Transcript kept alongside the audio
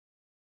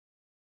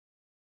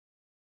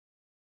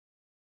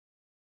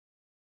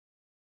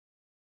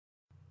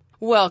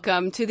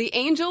Welcome to the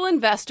Angel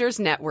Investors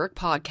Network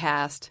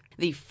podcast,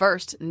 the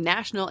first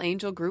national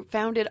angel group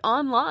founded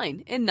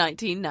online in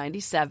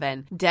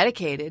 1997,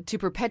 dedicated to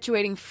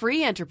perpetuating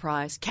free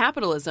enterprise,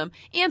 capitalism,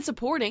 and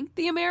supporting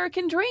the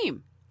American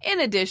dream. In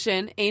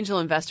addition, Angel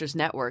Investors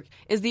Network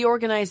is the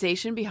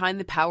organization behind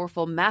the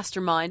powerful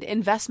Mastermind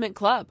Investment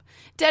Club,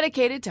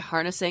 dedicated to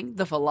harnessing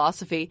the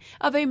philosophy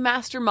of a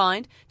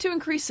mastermind to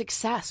increase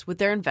success with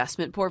their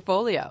investment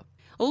portfolio.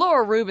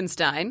 Laura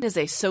Rubenstein is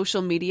a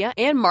social media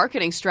and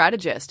marketing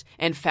strategist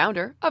and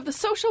founder of the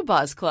Social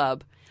Buzz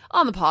Club.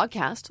 On the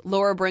podcast,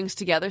 Laura brings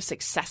together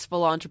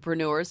successful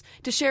entrepreneurs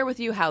to share with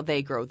you how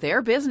they grow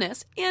their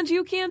business, and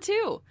you can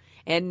too.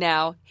 And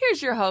now,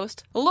 here's your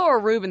host, Laura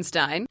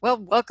Rubenstein. Well,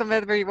 welcome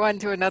everyone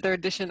to another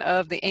edition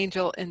of the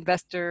Angel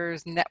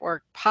Investors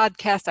Network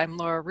podcast. I'm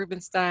Laura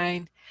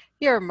Rubenstein,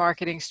 your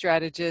marketing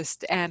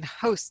strategist and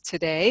host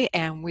today,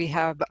 and we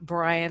have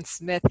Brian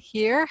Smith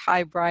here.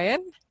 Hi,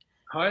 Brian.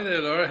 Hi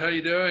there, Laura. How are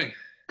you doing?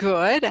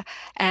 Good.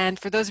 And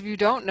for those of you who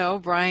don't know,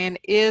 Brian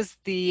is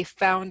the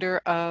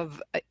founder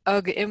of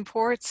UGG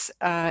Imports,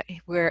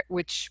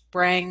 which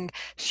bring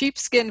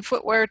sheepskin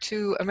footwear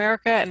to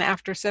America. And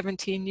after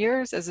 17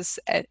 years, as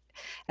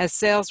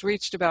sales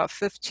reached about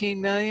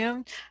 15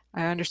 million,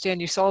 I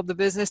understand you sold the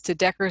business to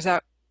Deckers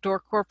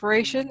Outdoor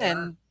Corporation.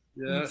 And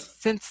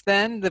since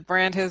then, the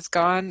brand has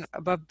gone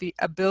above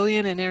 $1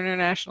 billion in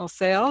international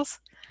sales.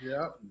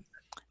 Yeah.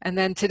 And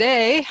then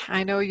today,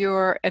 I know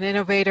you're an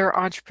innovator,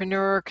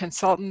 entrepreneur,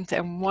 consultant,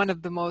 and one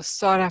of the most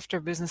sought-after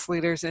business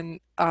leaders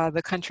in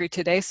the country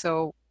today.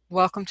 So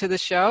welcome to the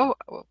show.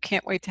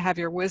 Can't wait to have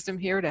your wisdom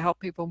here to help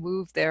people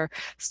move their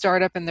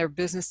startup and their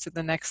business to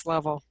the next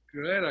level.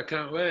 Great. I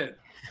can't wait.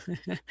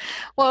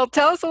 Well,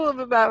 tell us a little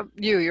bit about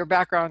you, your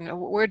background.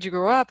 Where'd you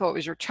grow up? What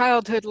was your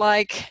childhood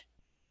like?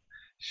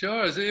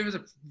 Sure. It was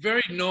a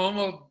very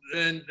normal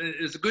and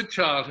it was a good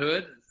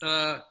childhood.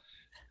 I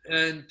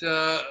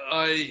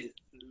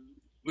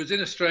was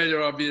in Australia,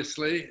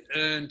 obviously,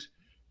 and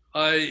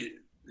I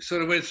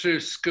sort of went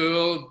through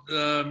school,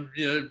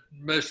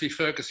 mostly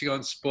focusing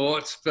on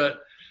sports,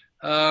 but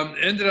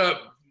ended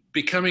up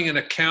becoming an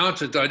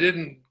accountant. I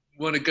didn't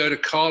want to go to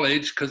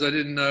college because I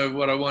didn't know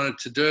what I wanted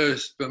to do,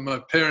 but my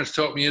parents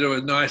talked me into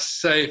a nice,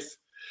 safe,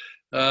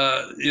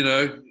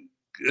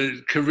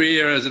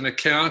 career as an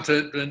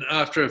accountant. And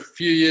after a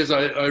few years,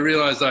 I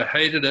realized I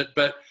hated it,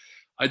 but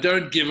I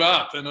don't give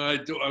up, and I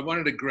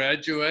wanted to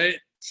graduate.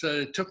 So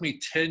it took me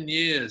 10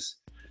 years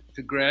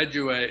to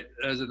graduate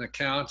as an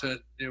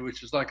accountant,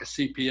 which is like a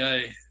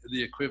CPA,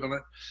 the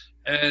equivalent.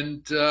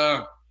 And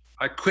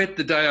I quit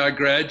the day I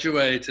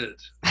graduated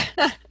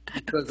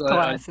because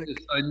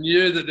I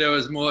knew that there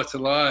was more to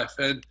life.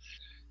 And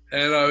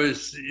I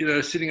was,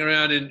 sitting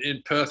around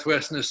in Perth,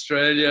 Western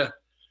Australia,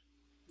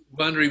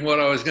 wondering what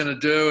I was going to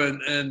do.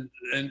 And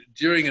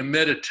during a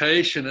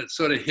meditation, it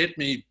sort of hit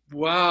me,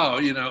 wow,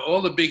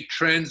 all the big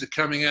trends are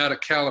coming out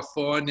of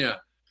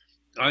California.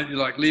 I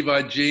like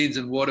Levi jeans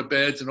and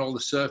waterbeds and all the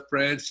surf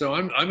brands. So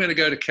I'm going to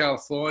go to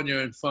California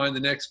and find the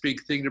next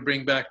big thing to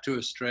bring back to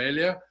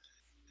Australia.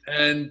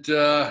 And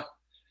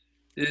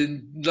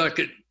it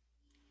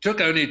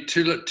took only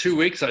two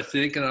weeks, I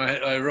think. And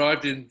I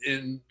arrived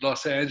in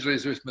Los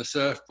Angeles with my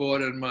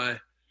surfboard and my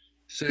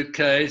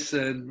suitcase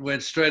and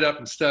went straight up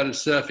and started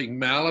surfing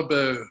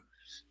Malibu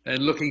and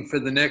looking for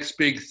the next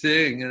big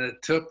thing. And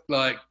it took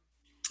 2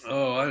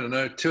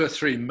 or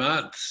 3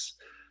 months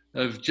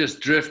of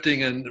just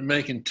drifting and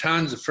making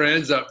tons of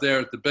friends up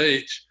there at the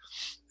beach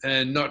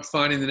and not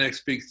finding the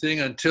next big thing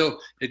until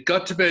it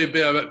got to be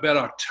about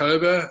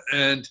October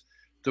and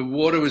the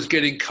water was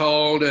getting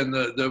cold and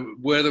the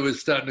weather was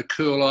starting to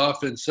cool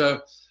off. And so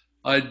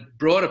I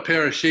brought a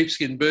pair of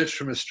sheepskin boots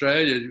from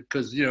Australia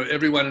because,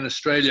 everyone in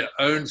Australia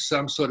owns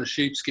some sort of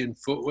sheepskin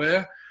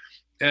footwear.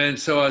 And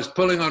so I was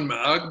pulling on my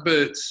UGG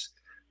boots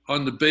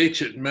on the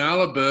beach at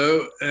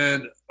Malibu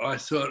and I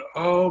thought,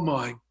 oh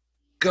my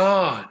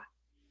God,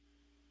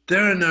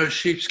 there are no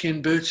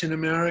sheepskin boots in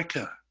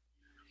America.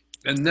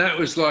 And that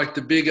was like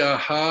the big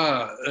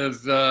aha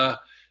of,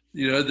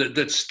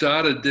 that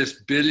started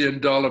this $1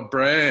 billion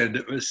brand.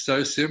 It was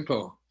so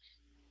simple.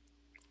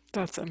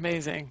 That's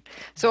amazing.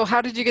 So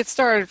how did you get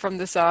started from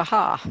this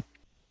aha?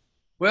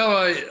 Well,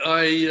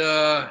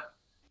 I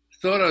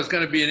thought I was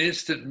going to be an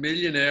instant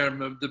millionaire.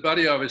 And the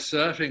buddy I was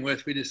surfing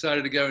with, we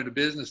decided to go into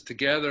business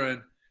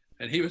together.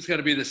 And he was going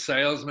to be the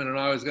salesman and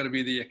I was going to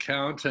be the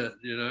accountant,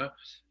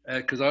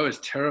 because I was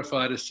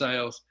terrified of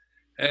sales.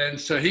 And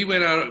so he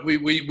went out,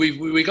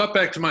 we got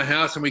back to my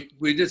house and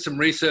we did some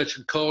research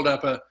and called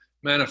up a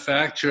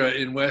manufacturer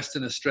in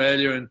Western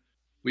Australia and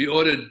we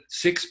ordered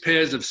 6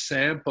 pairs of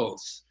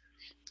samples.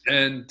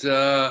 And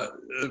a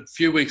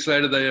few weeks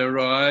later they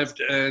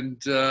arrived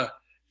and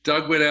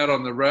Doug went out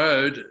on the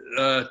road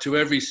to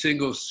every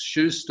single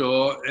shoe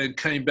store and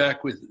came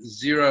back with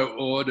 0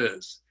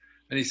 orders.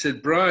 And he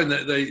said, Brian,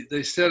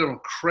 they said I'm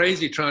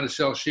crazy trying to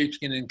sell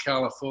sheepskin in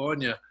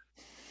California.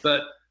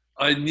 But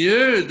I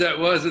knew that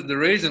wasn't the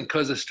reason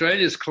because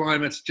Australia's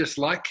climate's just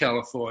like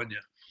California.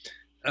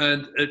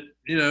 And,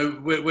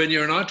 when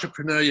you're an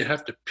entrepreneur, you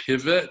have to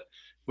pivot.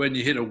 when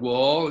you hit a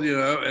wall, you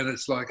know, and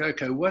it's like,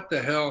 okay, what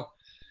the hell?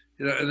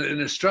 You know,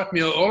 and it struck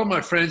me, all of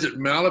my friends at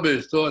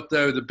Malibu thought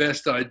they were the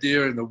best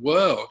idea in the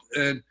world.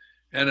 And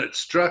it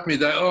struck me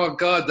that, oh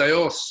God, they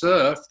all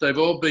surf. They've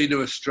all been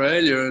to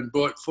Australia and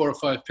bought 4 or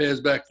 5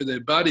 pairs back for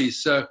their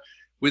buddies. So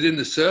within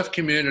the surf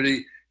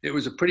community, it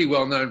was a pretty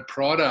well-known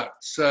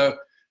product. So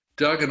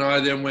Doug and I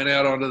then went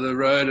out onto the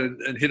road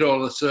and hit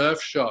all the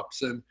surf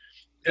shops. And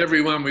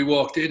everyone we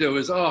walked into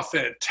was, oh,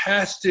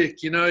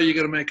 fantastic. You know, you're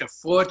going to make a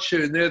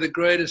fortune. They're the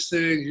greatest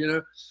things, you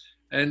know.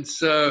 And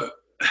so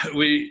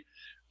we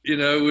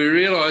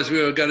realized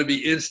we were going to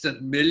be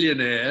instant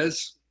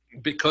millionaires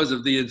because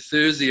of the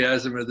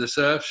enthusiasm of the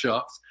surf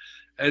shops.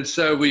 And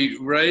so we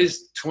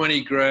raised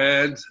 20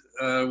 grand,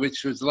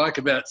 which was like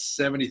about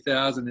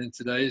 70,000 in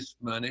today's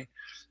money.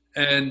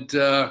 And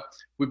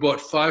we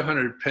bought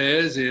 500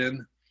 pairs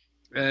in,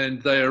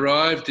 and they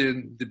arrived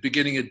in the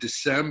beginning of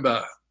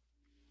December.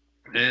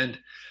 And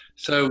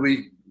so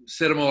we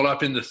set them all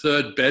up in the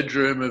 3rd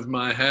bedroom of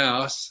my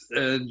house.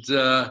 And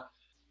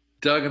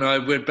Doug and I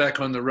went back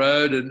on the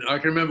road, and I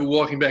can remember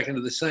walking back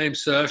into the same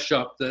surf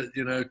shop that,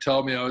 you know,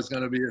 told me I was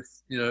going to be a,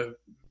 you know,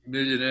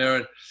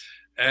 millionaire.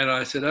 And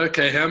I said,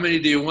 okay, how many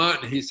do you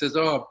want? And he says,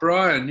 oh,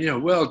 Brian, you know,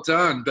 well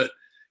done. But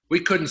we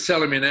couldn't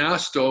sell them in our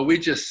store. We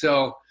just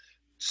sell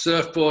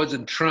surfboards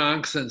and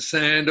trunks and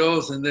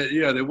sandals, and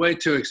they're way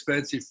too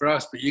expensive for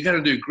us, but you're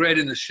going to do great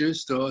in the shoe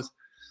stores.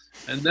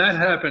 And that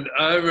happened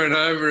over and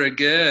over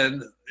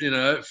again, you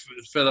know,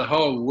 for the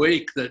whole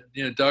week that,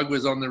 you know, Doug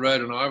was on the road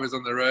and I was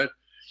on the road.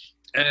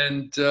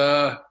 And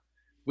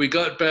we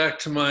got back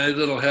to my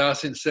little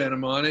house in Santa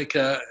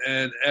Monica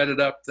and added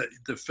up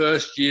the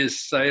first year's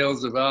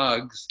sales of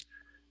Uggs,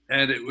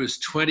 and it was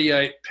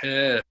 28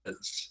 pairs. It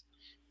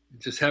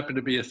just happened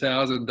to be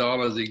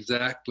 $1,000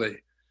 exactly.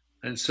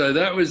 And so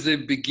that was the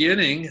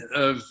beginning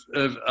of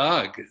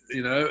UGG,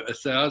 you know,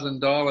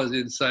 $1,000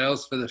 in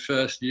sales for the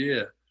first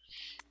year.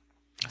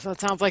 So it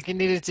sounds like you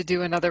needed to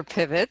do another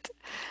pivot.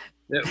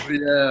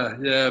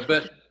 Yeah.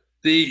 But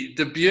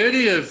the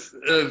beauty of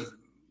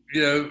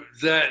you know,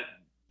 that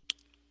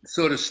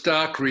sort of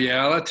stark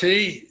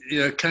reality, you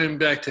know, came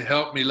back to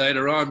help me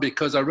later on,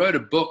 because I wrote a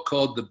book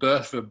called The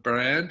Birth of a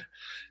Brand.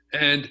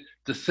 And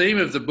the theme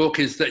of the book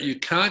is that you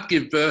can't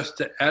give birth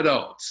to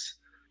adults.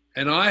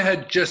 And I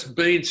had just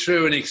been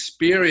through and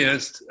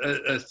experienced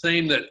a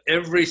theme that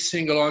every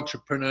single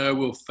entrepreneur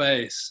will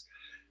face.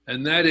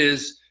 And that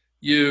is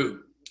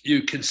you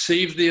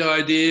conceive the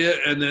idea,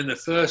 and then the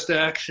first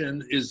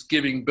action is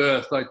giving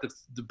birth. Like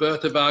the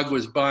birth of UGG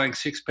was buying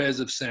 6 pairs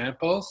of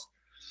samples.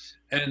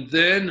 And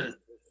then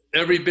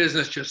every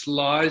business just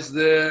lies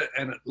there,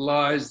 and it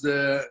lies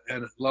there,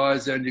 and it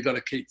lies there, and you've got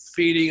to keep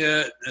feeding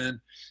it and,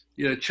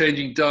 you know,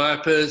 changing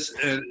diapers.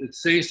 And it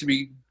seems to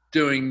be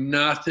doing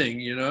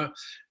nothing, you know.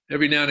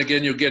 Every now and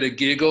again you'll get a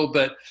giggle,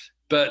 but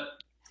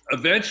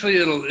eventually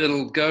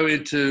it'll go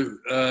into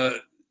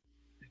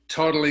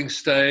toddling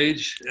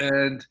stage,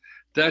 and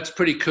that's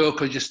pretty cool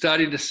because you're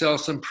starting to sell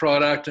some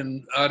product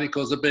and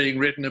articles are being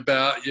written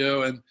about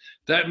you, and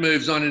that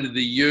moves on into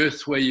the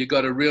youth, where you've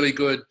got a really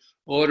good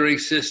ordering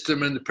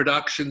system and the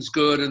production's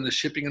good and the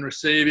shipping and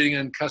receiving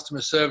and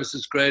customer service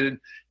is great. And,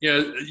 you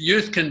know,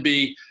 youth can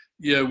be,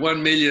 you know,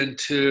 1 million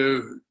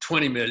to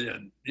 20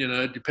 million, you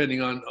know,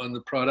 depending on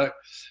the product.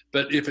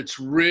 But if it's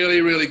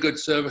really, really good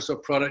service or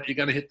product, you're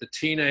going to hit the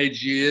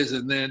teenage years,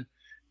 and then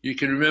you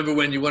can remember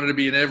when you wanted to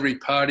be in every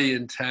party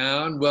in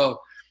town.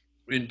 Well,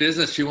 in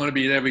business, you want to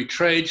be in every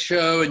trade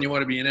show, and you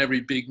want to be in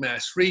every big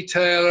mass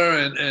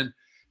retailer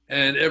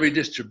and every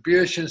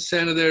distribution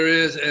center there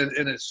is.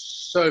 And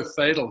it's so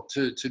fatal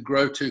to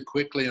grow too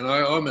quickly. And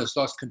I almost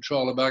lost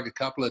control of UGG a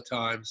couple of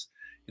times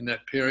in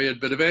that period,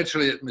 but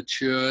eventually it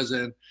matures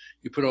and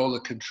you put all the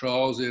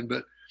controls in.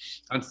 But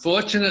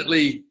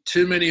unfortunately,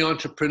 too many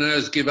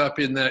entrepreneurs give up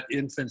in that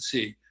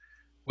infancy,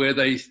 where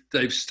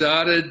they've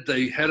started,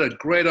 they had a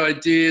great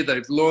idea,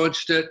 they've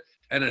launched it,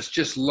 and it's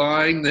just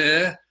lying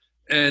there.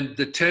 And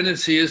the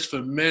tendency is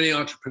for many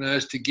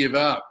entrepreneurs to give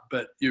up.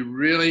 But you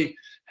really,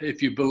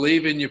 if you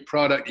believe in your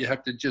product, you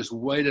have to just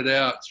wait it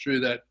out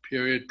through that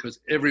period, because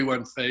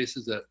everyone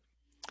faces it.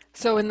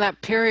 So in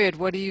that period,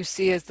 what do you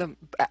see as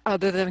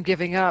other than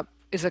giving up,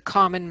 is a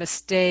common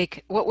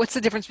mistake? What's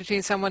the difference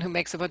between someone who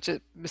makes a bunch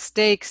of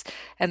mistakes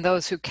and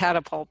those who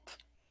catapult?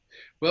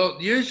 Well,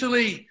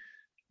 usually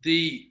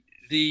the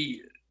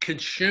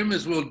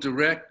consumers will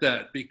direct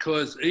that,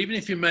 because even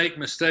if you make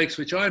mistakes,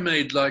 which I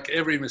made like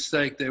every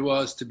mistake there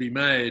was to be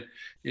made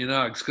in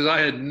UGGs, because I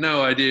had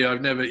no idea.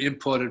 I've never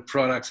imported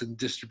products and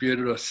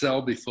distributed or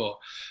sell before.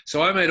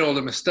 So I made all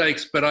the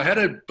mistakes, but I had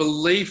a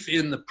belief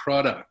in the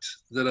product,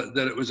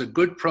 that it was a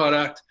good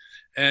product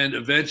and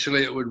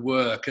eventually it would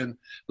work. And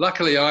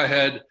luckily I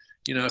had,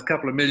 you know, a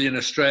couple of million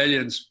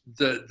Australians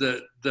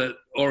that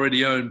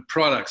already owned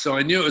products. So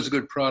I knew it was a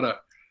good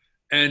product.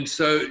 And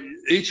so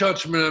each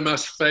entrepreneur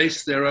must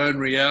face their own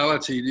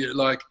reality.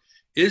 Like,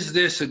 is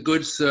this a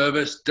good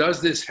service?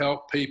 Does this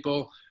help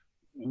people?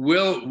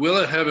 Will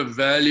it have a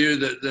value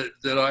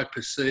that I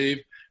perceive,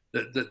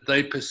 that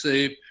they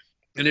perceive?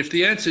 And if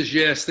the answer is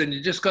yes, then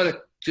you just got to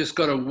just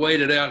got to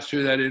wait it out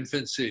through that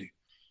infancy.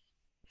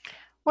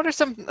 What are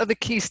some of the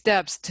key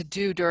steps to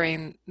do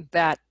during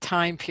that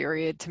time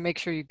period to make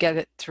sure you get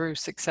it through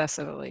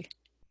successfully?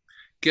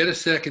 Get a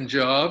second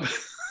job.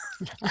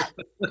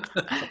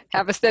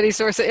 Have a steady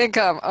source of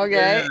income.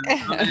 Okay.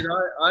 Yeah. I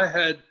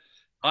mean,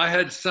 I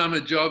had summer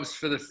jobs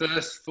for the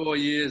first 4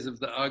 years of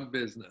the UGG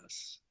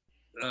business.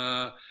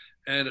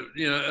 And,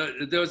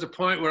 there was a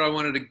point where I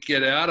wanted to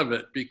get out of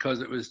it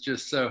because it was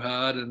just so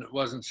hard and it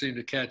wasn't seem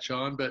to catch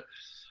on. But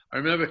I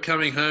remember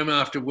coming home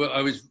after work.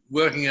 I was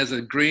working as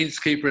a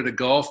greenskeeper at a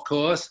golf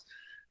course.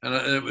 And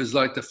it was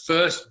like the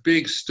first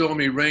big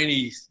stormy,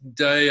 rainy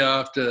day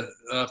after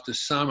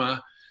summer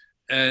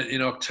and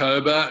in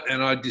October.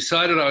 And I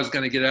decided I was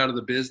going to get out of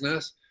the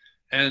business.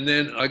 And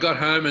then I got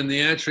home and the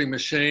answering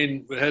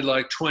machine had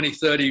like 20,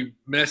 30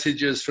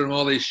 messages from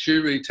all these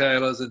shoe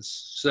retailers and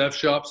surf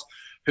shops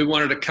who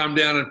wanted to come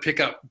down and pick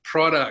up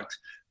product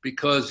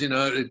because,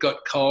 it got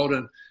cold.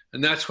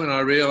 And that's when I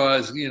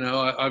realized,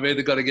 I've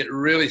either got to get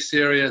really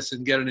serious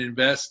and get an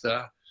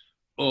investor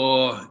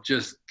or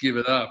just give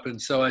it up. And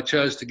so I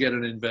chose to get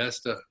an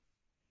investor.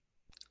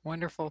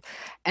 Wonderful.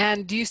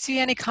 And do you see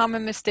any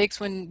common mistakes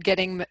when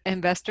getting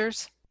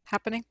investors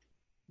happening?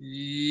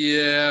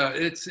 Yeah,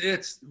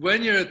 it's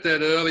when you're at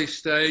that early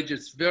stage,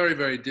 it's very,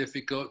 very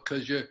difficult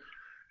because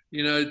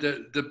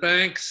the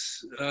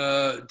banks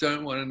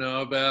don't want to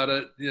know about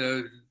it.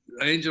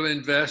 Angel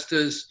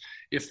investors,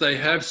 if they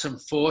have some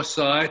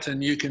foresight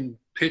and you can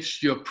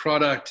pitch your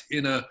product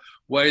in a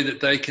way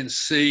that they can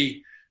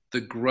see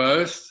the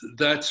growth,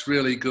 that's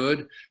really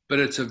good. But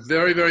it's a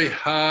very, very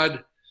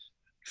hard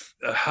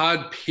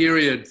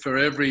period for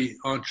every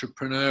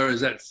entrepreneur is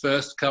that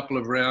first couple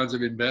of rounds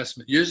of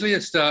investment. Usually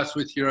it starts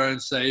with your own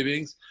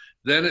savings,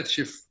 then it's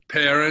your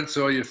parents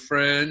or your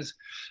friends,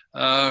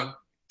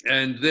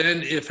 and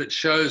then if it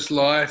shows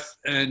life.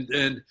 And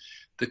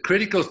the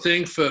critical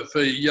thing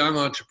for young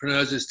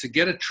entrepreneurs is to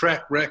get a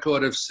track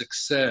record of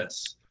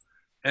success.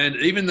 And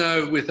even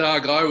though with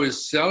UGG I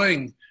was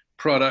selling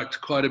product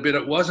quite a bit,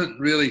 it wasn't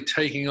really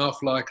taking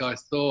off like I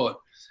thought.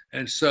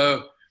 And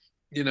so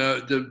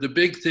the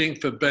big thing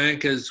for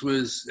bankers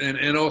was,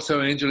 and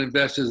also angel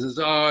investors is,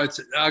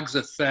 UGG's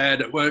a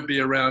fad, it won't be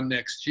around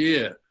next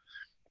year.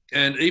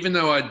 And even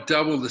though I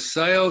doubled the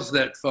sales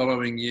that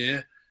following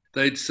year,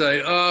 they'd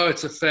say,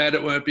 it's a fad,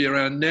 it won't be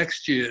around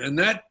next year. And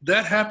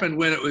that happened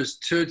when it was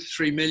 $2 to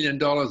 $3 million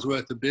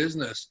worth of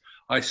business.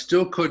 I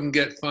still couldn't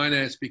get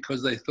finance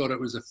because they thought it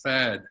was a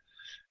fad.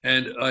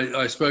 And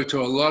I spoke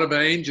to a lot of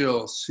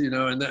angels,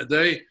 and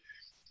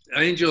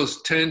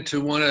angels tend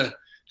to want to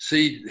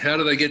see how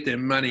do they get their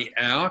money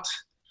out,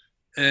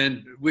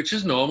 and which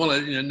is normal.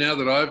 Now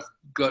that I've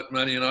got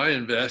money and I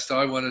invest,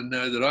 I want to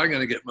know that I'm going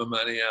to get my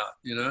money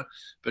out,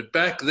 But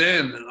back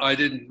then I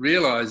didn't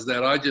realize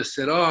that. I just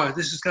said,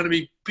 this is going to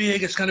be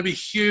big. It's going to be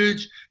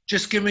huge.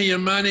 Just give me your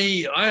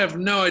money. I have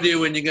no idea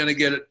when you're going to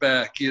get it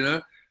back,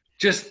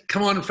 Just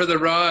come on for the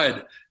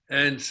ride.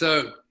 And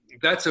so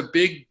that's a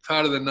big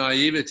part of the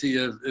naivety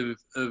of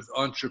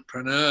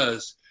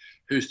entrepreneurs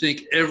who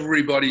think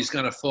everybody's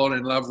going to fall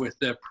in love with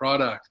their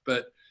product.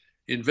 But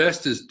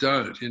investors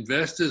don't.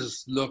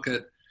 Investors look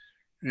at,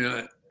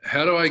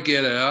 how do I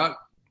get out?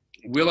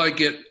 Will I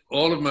get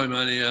all of my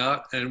money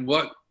out? And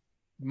what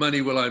money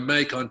will I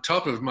make on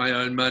top of my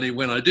own money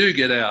when I do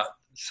get out?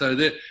 So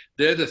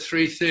they're the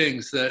three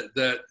things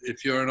that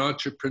if you're an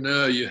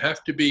entrepreneur, you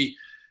have to be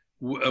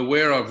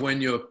aware of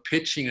when you're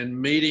pitching and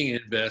meeting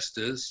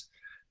investors,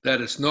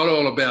 that it's not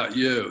all about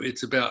you.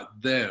 It's about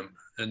them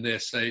and their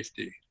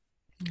safety.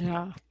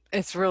 Yeah,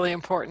 it's really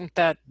important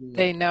that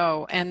they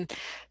know. And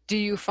do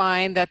you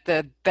find that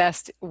the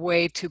best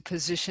way to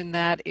position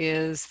that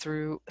is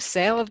through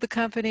sale of the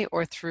company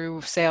or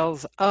through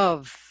sales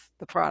of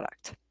the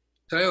product?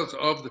 Sales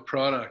of the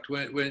product,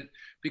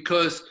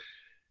 because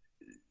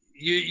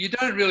you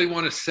don't really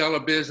want to sell a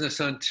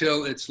business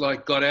until it's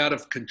like got out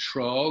of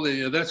control.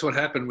 That's what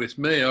happened with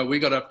me. We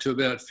got up to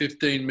about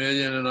 15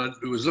 million, and I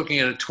was looking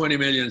at a 20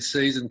 million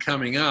season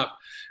coming up,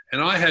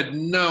 and I had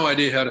no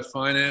idea how to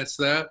finance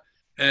that.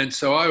 And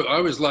so I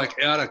was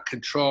like out of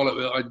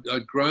control.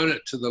 I'd grown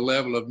it to the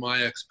level of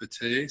my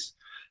expertise,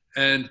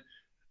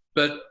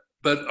 but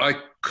I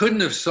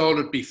couldn't have sold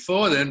it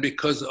before then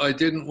because I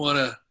didn't want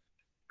to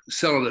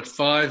sell it at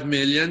 5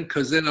 million,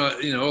 because then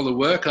all the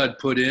work I'd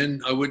put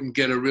in, I wouldn't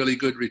get a really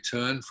good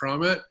return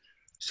from it.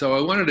 So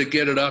I wanted to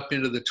get it up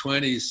into the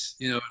 20s,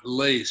 at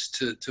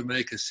least to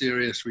make a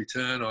serious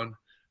return on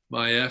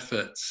my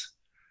efforts.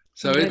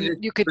 So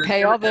you could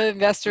pay all the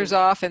investors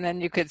off and then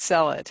you could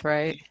sell it,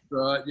 right?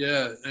 Right,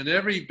 yeah. And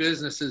every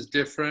business is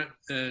different.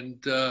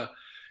 And,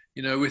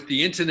 with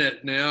the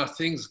internet now,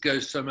 things go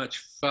so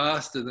much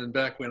faster than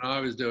back when I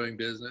was doing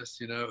business.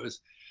 It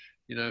was,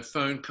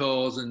 phone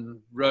calls and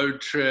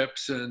road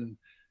trips, and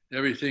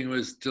everything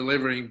was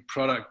delivering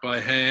product by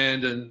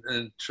hand. And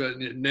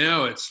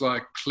now it's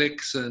like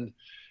clicks and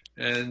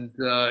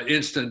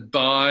instant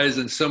buys,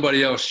 and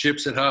somebody else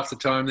ships it half the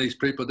time. These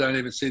people don't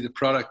even see the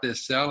product they're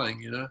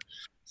selling,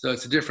 So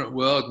it's a different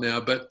world now,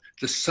 but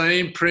the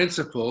same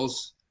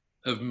principles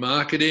of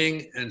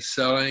marketing and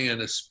selling,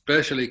 and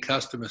especially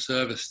customer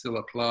service, still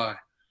apply.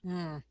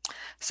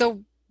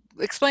 So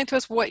explain to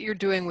us what you're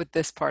doing with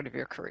this part of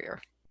your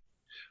career.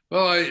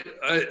 Well,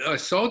 I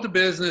sold the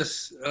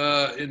business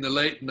in the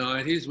late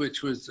 90s,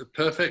 which was a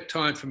perfect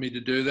time for me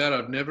to do that.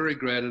 I've never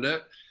regretted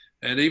it.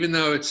 And even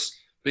though it's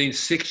been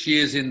 6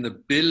 years in the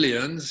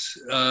billions,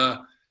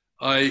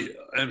 I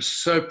am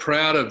so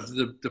proud of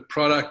the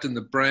product and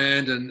the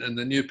brand and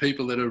the new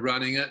people that are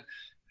running it.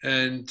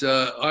 And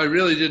I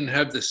really didn't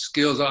have the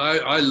skills.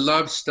 I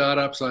love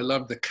startups. I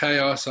love the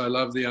chaos. I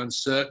love the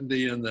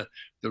uncertainty and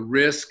the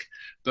risk.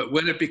 But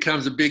when it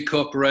becomes a big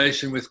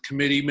corporation with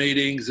committee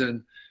meetings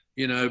and,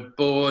 you know,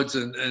 boards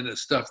and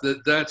stuff,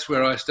 that's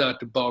where I start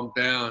to bog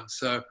down.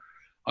 So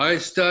I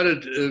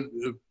started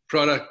a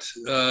product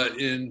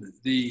in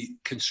the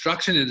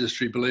construction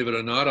industry, believe it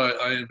or not.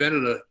 I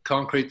invented a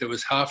concrete that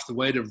was half the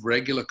weight of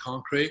regular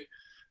concrete,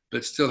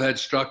 but still had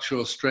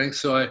structural strength.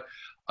 So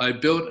I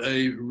built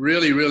a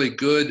really, really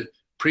good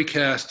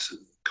precast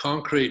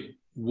concrete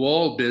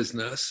wall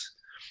business,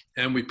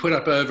 and we put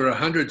up over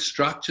 100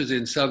 structures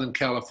in Southern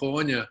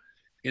California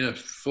in a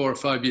 4 or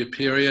 5 year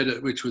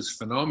period, which was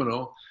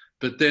phenomenal.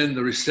 But then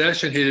the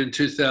recession hit in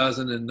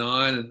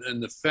 2009,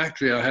 and the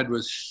factory I had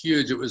was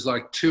huge. It was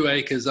like 2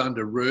 acres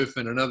under roof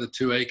and another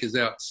 2 acres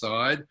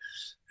outside.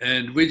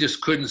 And we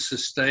just couldn't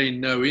sustain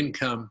no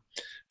income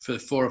for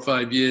 4 or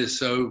 5 years.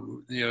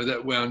 So, you know,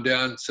 that wound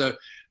down. So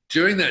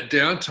during that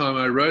downtime,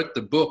 I wrote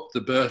the book,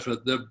 The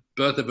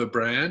Birth of a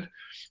Brand.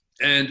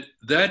 And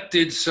that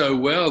did so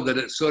well that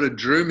it sort of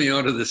drew me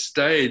onto the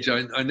stage.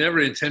 I never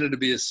intended to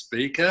be a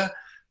speaker,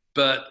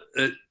 but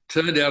it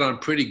turned out I'm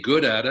pretty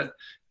good at it.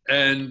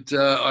 And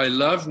I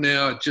love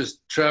now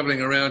just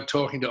traveling around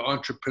talking to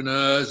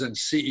entrepreneurs and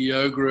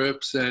CEO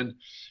groups and,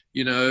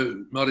 you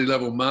know,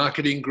 multi-level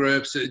marketing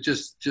groups. It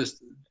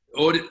just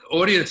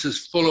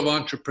audiences full of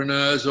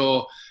entrepreneurs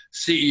or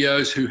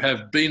CEOs who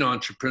have been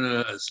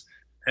entrepreneurs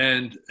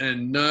and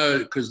know,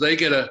 because they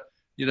get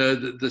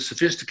the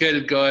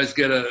sophisticated guys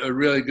get a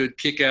really good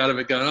kick out of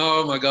it, going,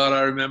 oh my God,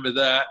 I remember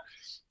that.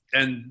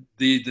 And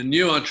the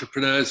new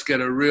entrepreneurs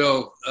get a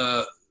real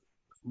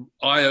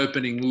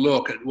eye-opening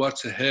look at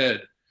what's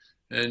ahead.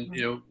 And,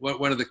 you know,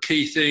 one of the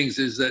key things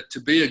is that to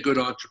be a good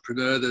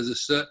entrepreneur, there's a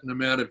certain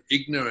amount of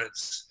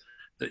ignorance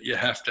that you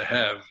have to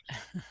have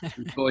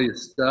before you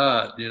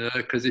start, you know,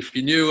 because if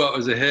you knew what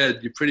was ahead,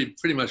 you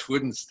pretty much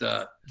wouldn't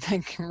start.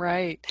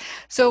 Right.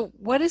 So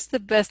what is the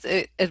best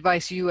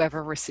advice you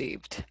ever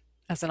received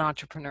as an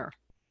entrepreneur?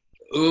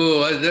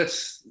 Oh,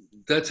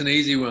 that's an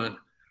easy one.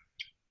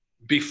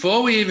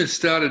 Before we even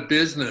started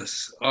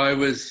business, I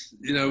was,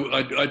 you know,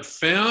 I'd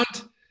found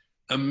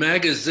a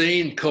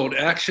magazine called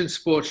Action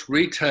Sports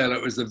Retailer.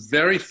 It was the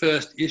very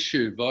first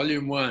issue,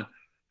 volume 1,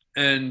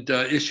 and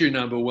issue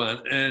number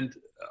 1. And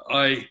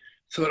I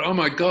thought, oh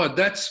my God,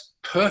 that's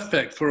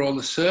perfect for all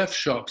the surf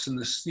shops and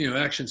the, you know,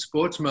 action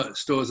sports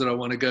stores that I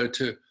want to go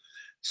to.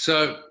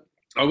 So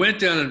I went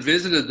down and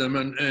visited them,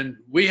 and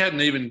we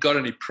hadn't even got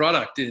any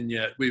product in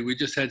yet. We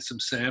just had some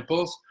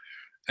samples.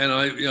 And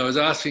I was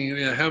asking,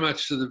 you know, how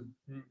much do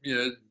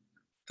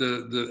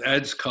the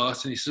ads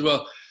cost? And he said,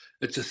 well,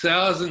 it's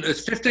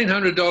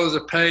 $1,500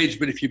 a page,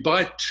 but if you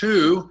buy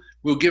 2,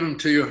 we'll give them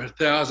to you for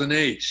 $1,000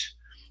 each.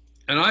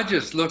 And I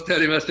just looked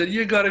at him. I said,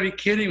 you got to be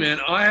kidding, man.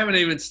 I haven't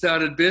even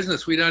started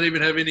business. We don't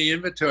even have any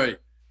inventory.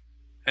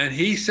 And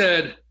he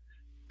said,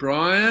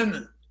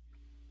 Brian,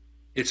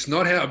 it's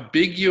not how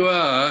big you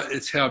are,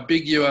 it's how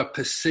big you are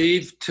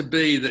perceived to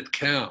be that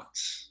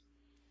counts,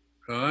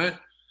 right?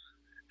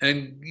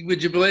 And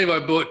would you believe I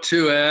bought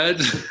 2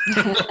 ads?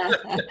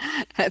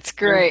 That's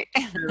great.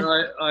 And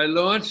I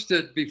launched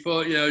it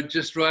before, you know,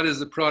 just right as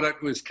the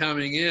product was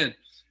coming in.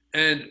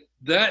 And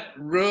that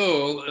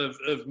rule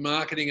of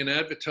marketing and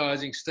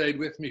advertising stayed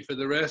with me for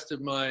the rest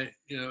of my,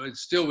 you know, it's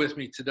still with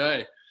me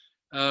today.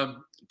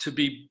 To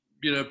be,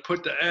 you know,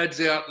 put the ads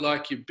out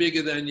like you're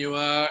bigger than you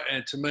are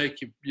and to make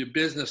your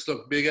business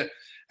look bigger.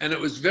 And it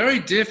was very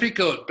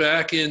difficult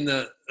back in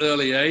the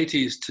early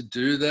 80s to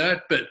do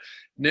that. But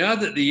now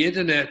that the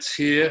internet's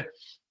here,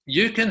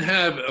 you can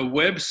have a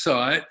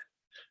website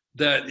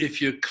that if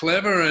you're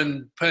clever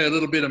and pay a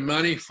little bit of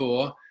money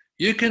for,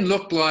 you can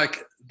look like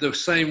the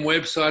same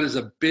website as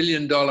 $1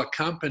 billion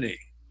company,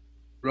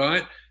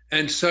 right?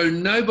 And so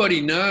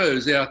nobody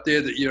knows out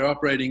there that you're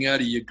operating out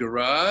of your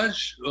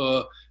garage,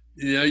 or,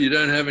 you know, you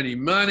don't have any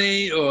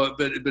money,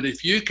 but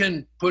if you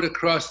can put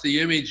across the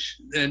image,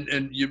 and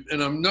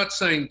I'm not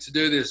saying to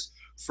do this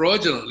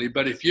fraudulently,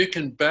 but if you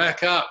can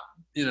back up,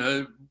 you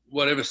know,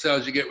 whatever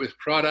sales you get with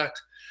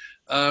product,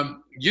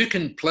 you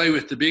can play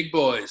with the big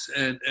boys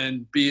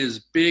and be as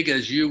big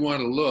as you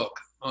want to look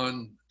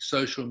on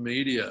social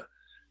media.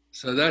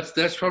 So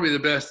that's probably the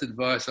best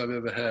advice I've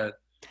ever had.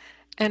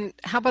 And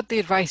how about the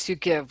advice you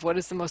give? What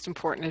is the most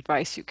important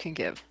advice you can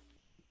give?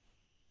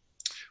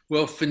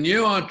 Well, for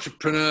new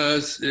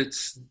entrepreneurs,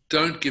 it's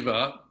don't give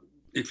up.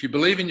 If you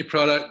believe in your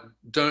product,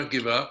 don't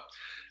give up.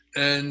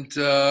 And,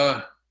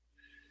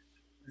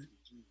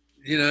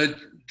 you know,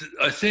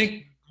 I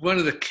think one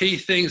of the key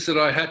things that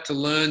I had to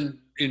learn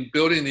in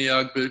building the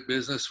UGG boot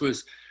business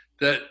was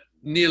that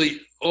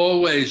nearly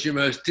always your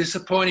most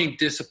disappointing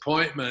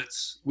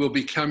disappointments will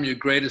become your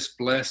greatest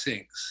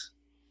blessings,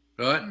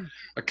 right?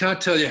 I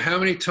can't tell you how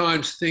many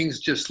times things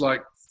just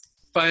like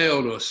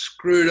failed or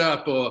screwed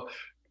up or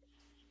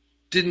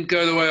didn't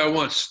go the way I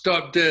want,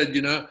 stopped dead,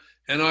 you know,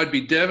 and I'd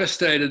be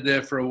devastated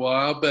there for a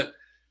while. But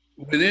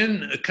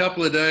within a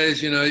couple of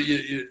days, you know,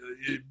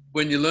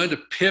 when you learn to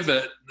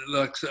pivot,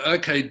 like,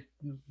 okay,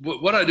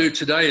 what I do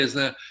today is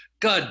now,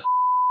 God,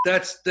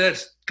 that's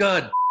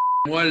God,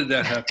 why did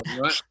that happen,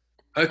 right?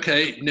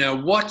 Okay, now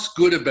what's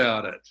good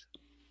about it,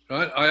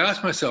 right? I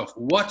ask myself,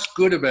 what's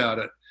good about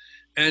it?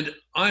 And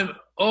I'm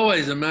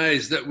always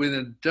amazed that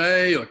within a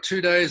day or 2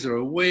 days or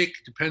a week,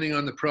 depending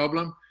on the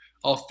problem,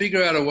 I'll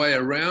figure out a way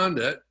around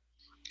it.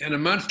 And a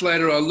month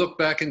later, I'll look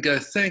back and go,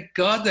 thank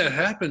God that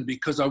happened,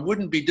 because I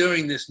wouldn't be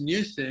doing this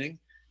new thing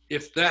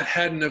if that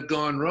hadn't have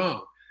gone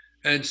wrong.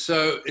 And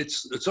so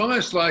it's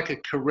almost like a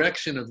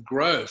correction of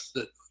growth,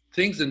 that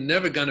things are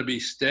never going to be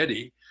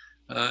steady.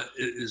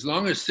 As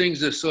long as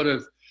things are sort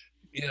of,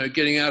 you know,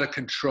 getting out of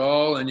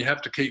control and you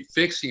have to keep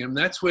fixing them,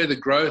 that's where the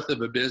growth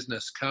of a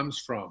business comes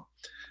from.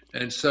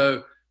 And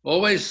so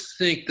always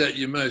think that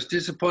your most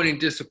disappointing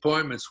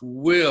disappointments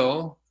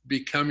will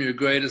become your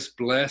greatest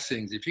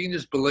blessings. If you can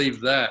just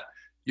believe that,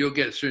 you'll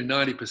get through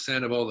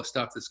 90% of all the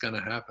stuff that's going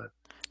to happen.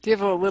 Do you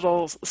have a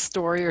little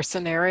story or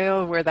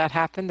scenario where that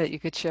happened that you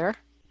could share?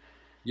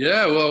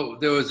 Yeah, well,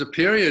 there was a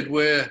period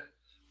where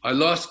I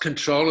lost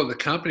control of the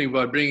company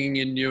by bringing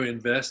in new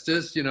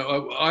investors. You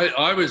know,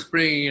 I was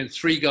bringing in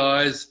 3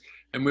 guys,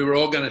 and we were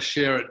all going to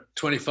share at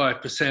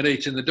 25%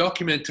 each. And the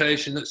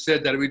documentation that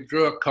said that, we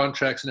drew up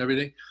contracts and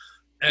everything.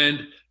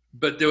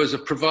 But there was a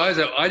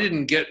proviso. I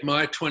didn't get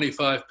my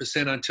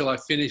 25% until I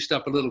finished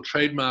up a little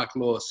trademark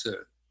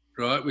lawsuit,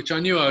 right? Which I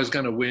knew I was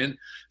going to win.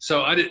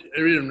 So I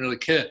didn't really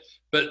care.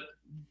 But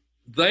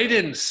they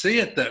didn't see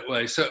it that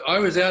way. So I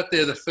was out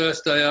there the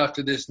first day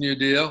after this new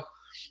deal,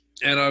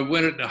 and I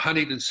went to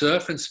Huntington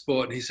Surf and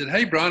Sport, and he said,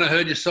 hey, Brian, I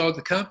heard you sold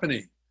the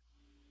company.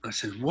 I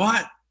said,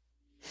 what?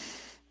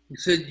 He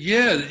said,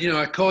 yeah, you know,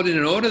 I called in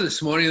an order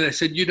this morning, and they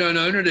said, you don't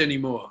own it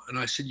anymore. And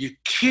I said, you're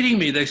kidding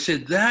me. They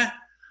said that?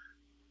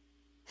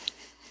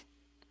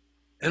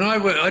 And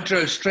I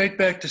drove straight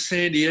back to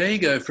San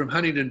Diego from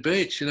Huntington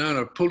Beach, you know, and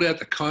I pulled out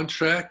the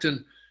contract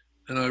and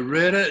I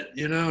read it,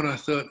 you know, and I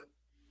thought,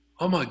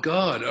 oh my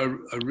God,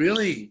 I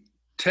really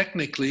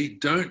technically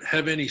don't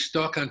have any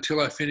stock until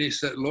I finish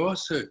that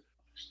lawsuit.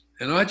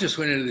 And I just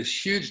went into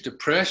this huge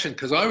depression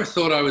because I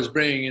thought I was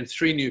bringing in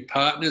 3 new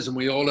partners and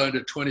we all owned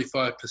at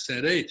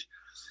 25% each.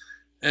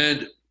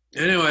 And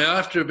anyway,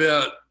 after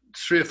about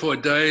 3 or 4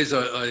 days,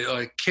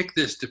 I kicked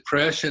this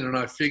depression and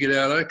I figured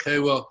out, okay,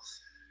 well,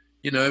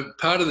 you know,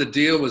 part of the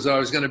deal was I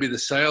was going to be the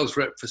sales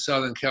rep for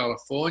Southern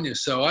California.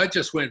 So I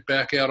just went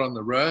back out on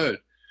the road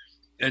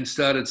and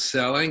started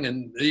selling.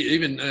 And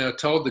even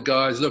told the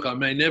guys, look, I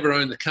may never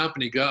own the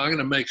company. I'm going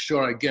to make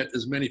sure I get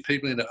as many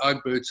people into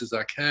UGG boots as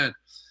I can.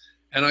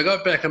 And I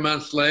got back a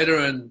month later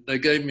and they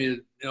gave me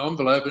an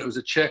envelope and it was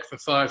a check for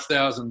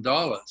 $5,000.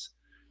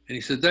 And he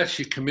said, that's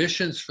your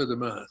commissions for the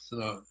month.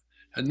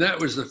 And that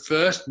was the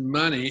first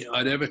money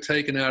I'd ever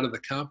taken out of the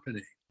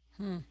company.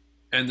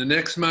 And the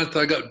next month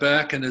I got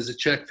back and there's a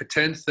check for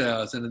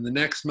 $10,000. And the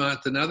next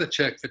month, another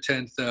check for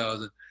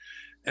 $10,000.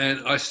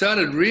 And I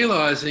started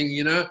realizing,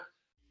 you know,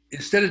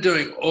 instead of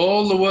doing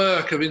all the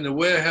work of in the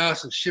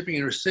warehouse and shipping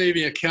and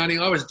receiving, accounting,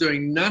 I was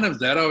doing none of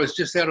that. I was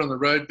just out on the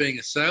road being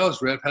a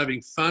sales rep,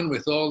 having fun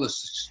with all the,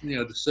 you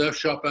know, the surf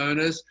shop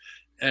owners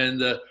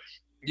and,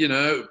 you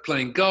know,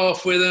 playing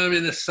golf with them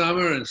in the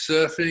summer and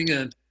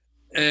surfing.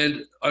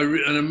 And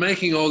I'm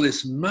making all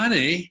this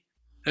money.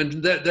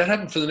 And that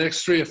happened for the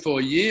next 3 or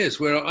 4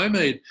 years where I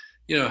made,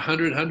 you know,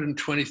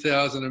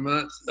 120,000 a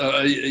month,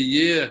 a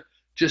year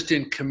just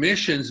in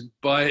commissions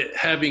by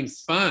having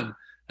fun.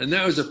 And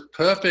that was a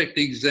perfect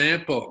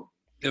example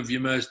of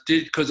your most,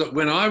 because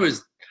when I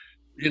was,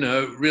 you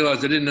know,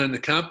 realized I didn't own the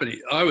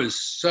company, I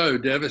was so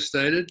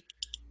devastated.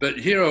 But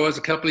here I was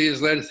a couple of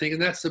years later thinking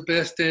that's the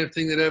best damn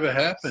thing that ever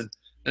happened.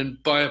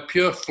 And by a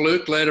pure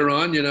fluke later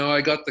on, you know,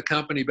 I got the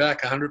company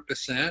back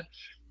 100%.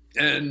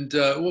 And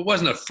well, it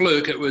wasn't a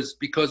fluke. It was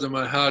because of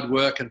my hard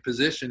work and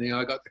positioning.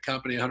 I got the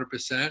company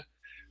 100%.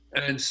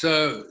 And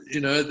so,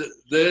 you know,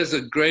 there's a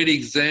great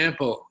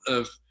example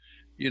of,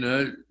 you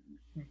know,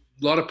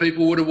 a lot of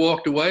people would have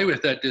walked away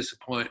with that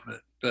disappointment,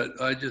 but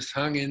I just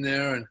hung in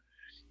there and,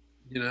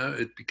 you know,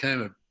 it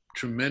became a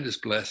tremendous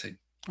blessing.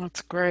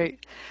 That's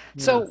great.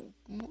 Yeah. So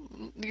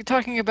you're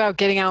talking about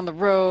getting out on the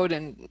road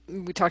and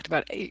we talked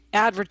about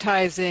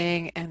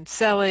advertising and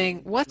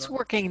selling. What's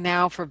working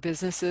now for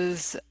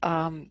businesses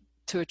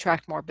to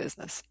attract more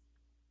business?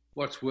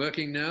 What's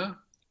working now?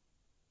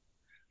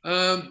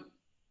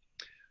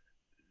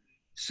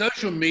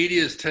 Social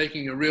media is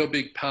taking a real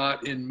big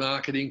part in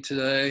marketing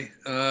today.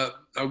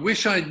 I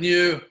wish I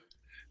knew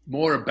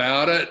more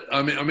about it.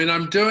 I mean,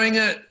 I'm doing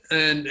it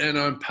and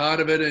I'm part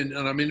of it, and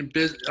I'm in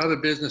other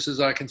businesses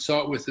I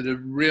consult with that are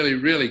really,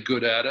 really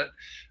good at it.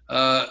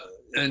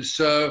 And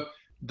so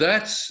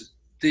that's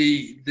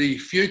the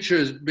future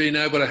is being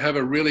able to have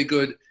a really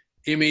good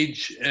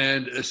image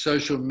and a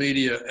social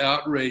media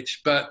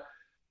outreach. But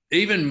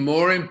even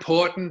more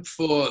important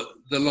for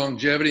the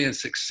longevity and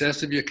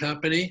success of your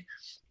company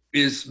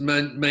is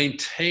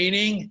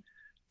maintaining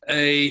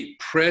a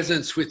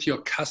presence with your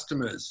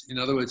customers. In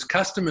other words,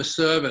 customer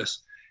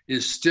service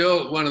is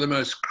still one of the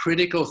most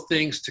critical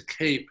things to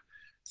keep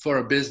for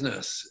a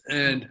business.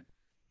 And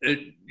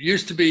it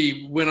used to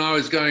be, when I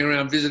was going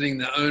around visiting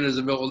the owners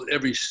of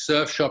every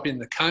surf shop in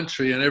the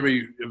country and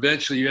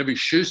eventually every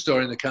shoe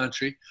store in the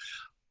country,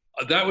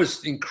 that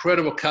was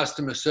incredible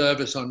customer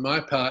service on my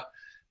part.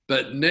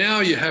 But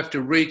now you have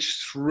to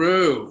reach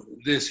through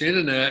this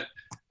internet.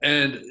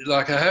 And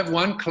like, I have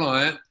one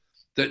client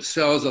that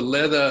sells a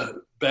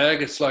leather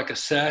bag. It's like a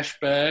sash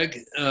bag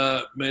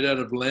made out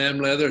of lamb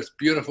leather. It's a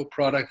beautiful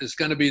product. It's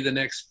going to be the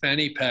next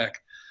fanny pack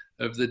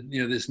of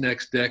this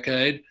next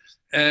decade.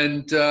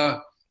 And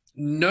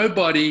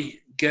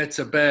nobody gets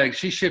a bag.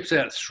 She ships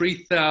out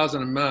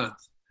 3,000 a month.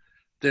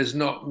 There's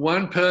not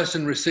one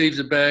person receives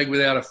a bag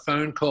without a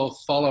phone call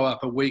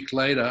follow-up a week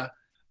later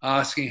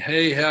asking,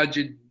 hey,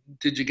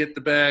 did you get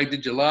the bag?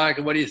 Did you like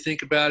it? What do you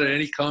think about it?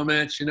 Any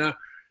comments,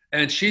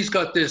 And she's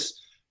got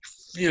this,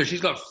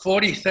 she's got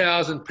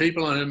 40,000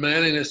 people on her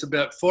mailing list.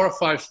 About 4,000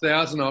 or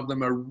 5,000 of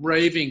them are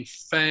raving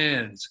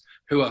fans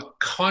who are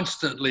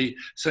constantly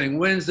saying,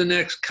 when's the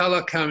next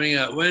color coming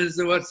out?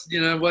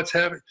 What's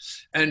happening?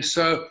 And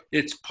so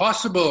it's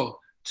possible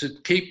to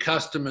keep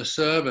customer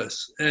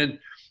service. And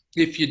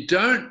if you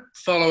don't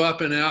follow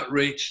up and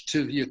outreach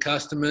to your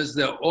customers,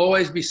 there'll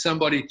always be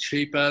somebody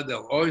cheaper.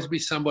 There'll always be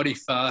somebody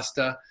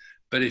faster.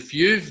 But if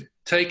you've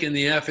taken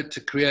the effort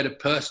to create a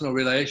personal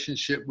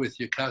relationship with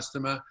your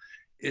customer,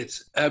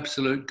 it's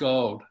absolute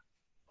gold.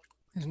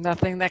 There's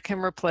nothing that can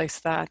replace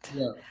that.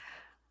 Yeah.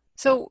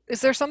 So is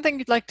there something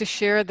you'd like to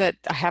share that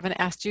I haven't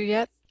asked you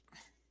yet?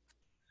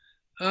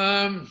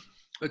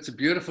 It's a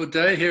beautiful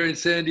day here in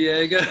San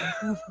Diego.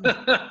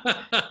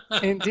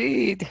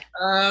 Indeed.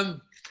 I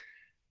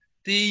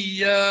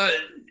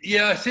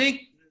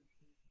think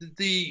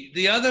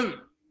the other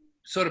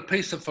sort of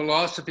piece of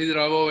philosophy that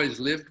I've always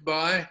lived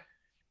by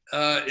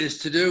is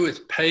to do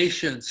with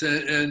patience.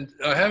 And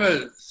I have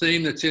a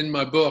theme that's in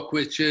my book,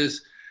 which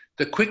is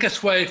the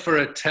quickest way for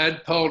a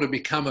tadpole to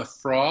become a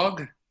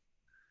frog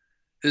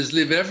is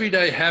live every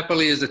day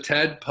happily as a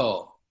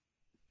tadpole,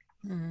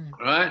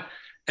 right?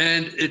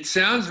 And it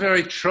sounds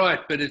very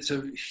trite, but it's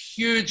a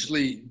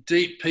hugely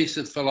deep piece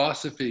of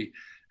philosophy.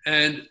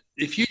 And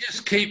if you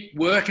just keep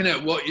working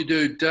at what you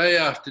do day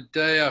after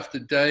day after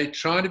day,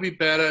 trying to be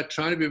better,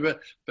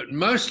 but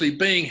mostly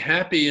being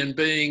happy and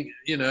being,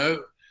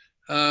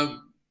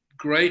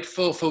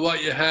 grateful for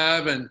what you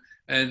have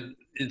and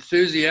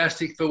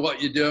enthusiastic for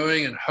what you're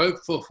doing and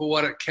hopeful for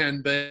what it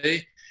can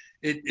be,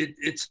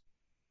 it's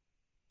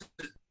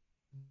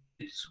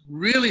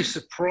really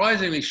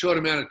surprisingly short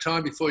amount of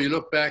time before you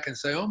look back and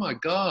say, oh my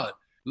God,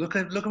 look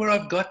where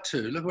I've got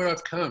to, look where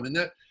I've come. And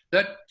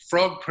that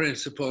frog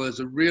principle is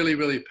a really,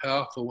 really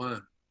powerful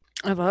one.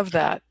 I love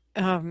that.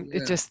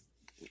 It just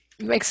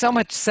makes so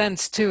much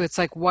sense too. It's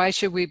like, why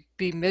should we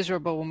be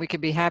miserable when we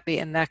could be happy?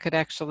 And that could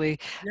actually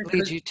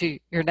lead you to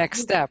your next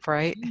step,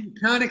 right? You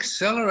can't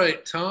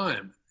accelerate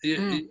time.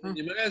 You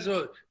may as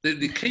well,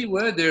 the key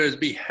word there is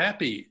be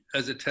happy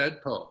as a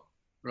tadpole,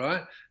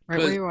 right? Right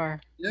where you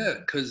are. Yeah,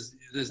 because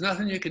there's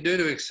nothing you can do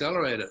to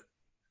accelerate it.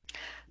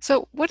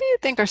 So what do you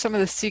think are some of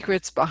the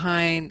secrets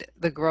behind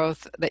the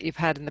growth that you've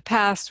had in the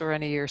past or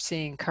any you're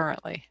seeing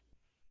currently?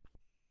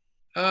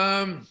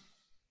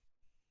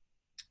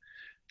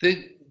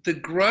 The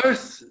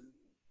growth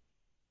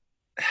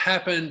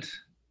happened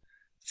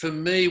for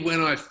me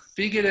when I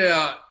figured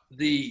out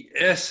the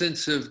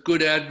essence of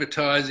good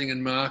advertising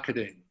and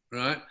marketing,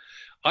 right?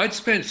 I'd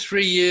spent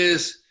 3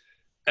 years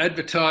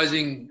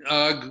advertising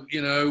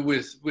UGG,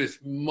 with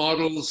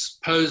models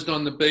posed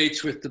on the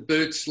beach with the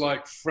boots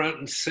like front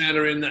and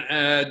center in the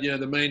ad,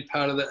 the main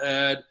part of the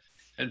ad,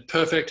 and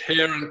perfect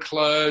hair and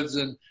clothes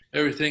and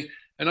everything.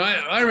 And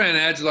I ran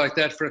ads like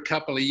that for a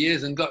couple of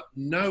years and got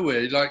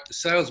nowhere. Like the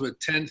sales were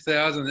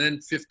 10,000, then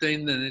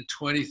 15, then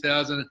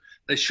 20,000.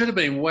 They should have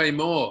been way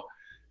more.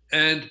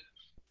 And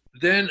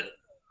then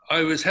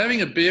I was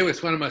having a beer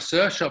with one of my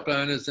surf shop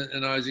owners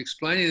and I was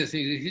explaining this.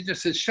 He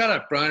just said, shut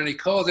up, Brian. And he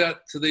calls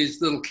out to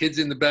these little kids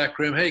in the back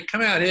room, hey,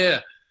 come out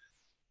here.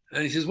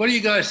 And he says, what do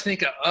you guys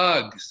think of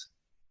Uggs?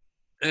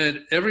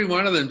 And every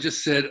one of them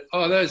just said,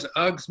 oh, those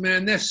Uggs,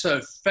 man, they're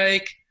so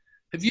fake.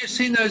 Have you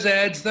seen those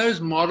ads?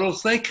 Those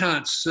models, they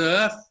can't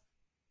surf.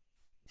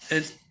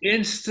 And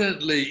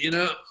instantly,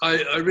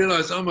 I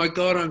realized, oh my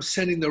God, I'm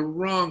sending the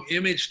wrong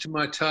image to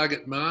my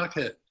target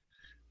market.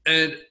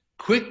 And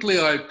quickly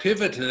I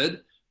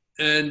pivoted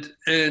and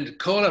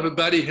called up a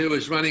buddy who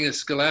was running a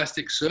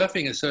Scholastic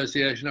Surfing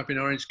Association up in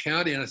Orange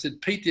County. And I said,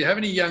 Pete, do you have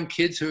any young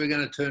kids who are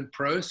going to turn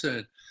pro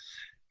soon?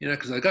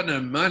 Because I got no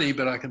money,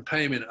 but I can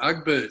pay them in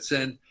Ugg boots.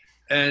 And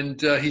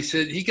he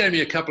said, he gave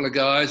me a couple of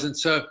guys. And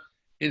so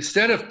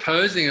instead of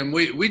posing them,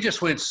 we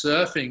just went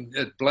surfing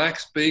at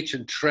Black's Beach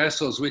and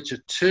Trestles, which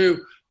are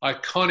two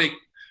iconic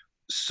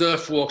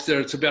surf walks there.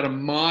 It's about a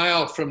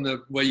mile from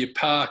where you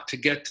park to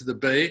get to the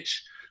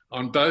beach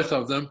on both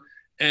of them.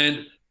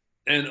 And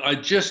I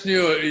just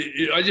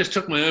knew, I just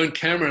took my own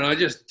camera and I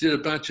just did a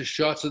bunch of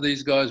shots of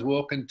these guys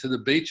walking to the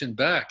beach and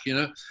back, you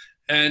know.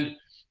 And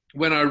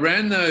when I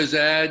ran those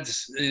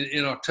ads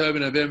in October,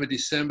 November,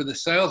 December, the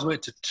sales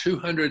went to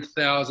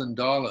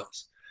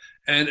 $200,000.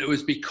 And it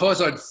was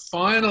because I'd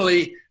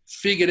finally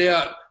figured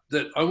out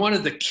that I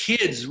wanted the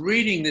kids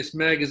reading this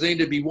magazine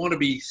to want to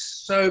be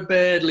so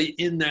badly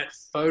in that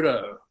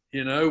photo,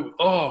 you know.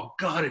 Oh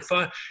God, if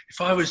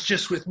I was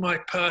just with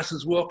Mike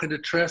Parsons walking to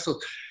Trestle.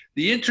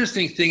 The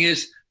interesting thing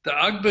is the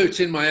Ugg boots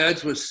in my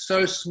ads were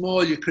so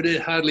small you could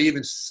hardly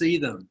even see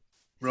them,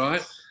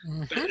 right?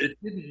 Mm-hmm. But it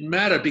didn't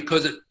matter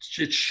because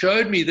it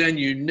showed me then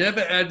you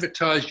never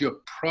advertise your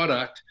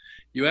product,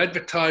 you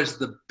advertise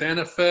the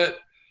benefit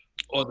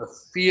or the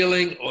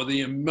feeling or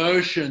the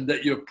emotion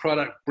that your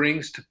product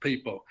brings to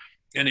people.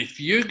 And if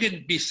you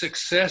can be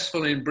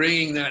successful in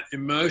bringing that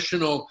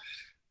emotional,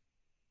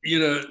 you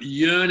know,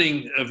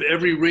 yearning of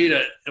every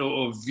reader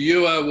or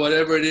viewer,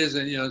 whatever it is,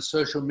 and, you know,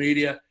 social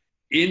media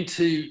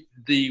into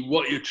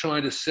what you're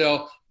trying to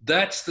sell,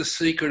 that's the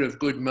secret of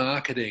good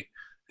marketing.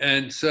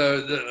 And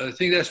so I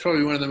think that's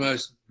probably one of the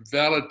most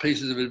valid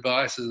pieces of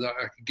advice that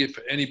I could give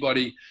for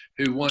anybody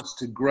who wants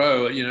to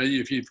grow. You know,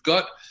 if you've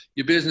got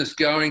your business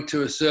going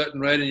to a certain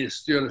rate and you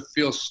still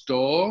feel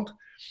stalled,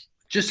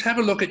 just have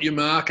a look at your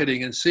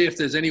marketing and see if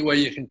there's any way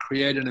you can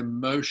create an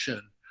emotion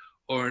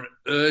or an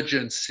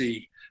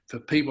urgency for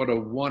people to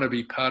want to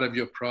be part of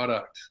your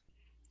product.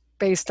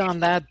 Based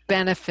on that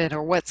benefit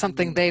or what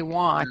something they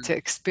want to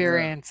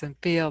experience and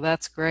feel.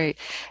 That's great.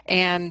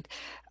 And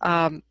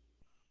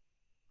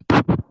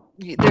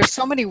there's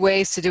so many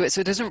ways to do it.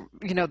 So it doesn't,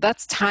 you know,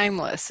 that's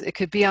timeless. It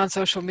could be on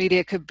social media.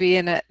 It could be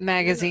in a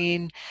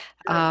magazine.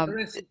 For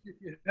instance, if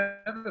you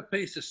have a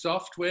piece of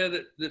software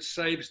that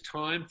saves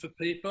time for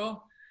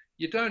people,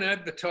 you don't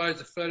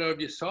advertise a photo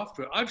of your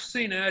software. I've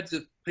seen ads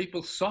of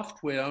people's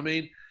software. I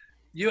mean,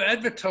 you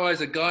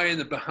advertise a guy in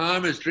the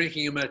Bahamas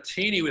drinking a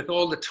martini with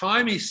all the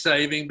time he's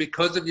saving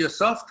because of your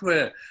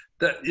software.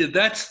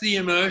 That's the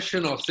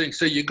emotional thing.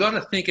 So you got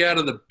to think out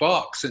of the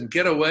box and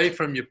get away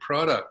from your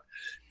product.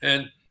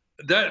 And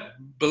that,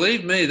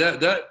 believe me,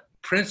 that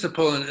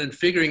principle and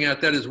figuring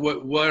out that is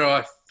where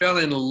I fell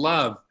in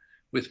love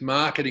with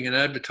marketing and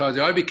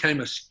advertising. I became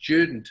a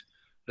student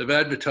of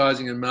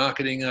advertising and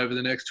marketing over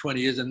the next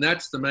 20 years. And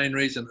that's the main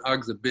reason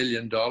UGG's $1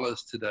 billion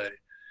today,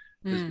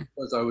 is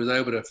because I was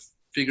able to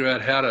figure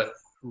out how to,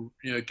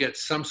 you know, get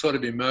some sort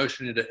of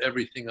emotion into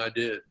everything I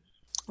did.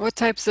 What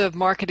types of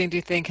marketing do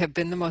you think have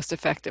been the most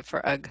effective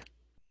for UGG?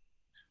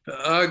 For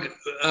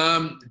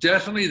UGG,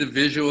 definitely the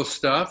visual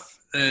stuff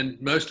and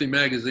mostly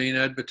magazine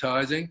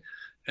advertising,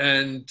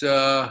 and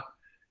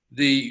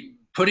the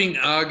putting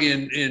UGG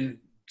in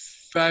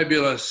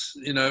fabulous,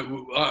 you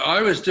know,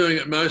 I was doing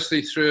it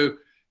mostly through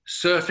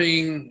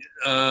surfing,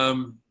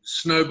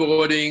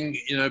 snowboarding.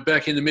 You know,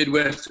 back in the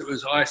Midwest, it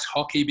was ice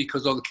hockey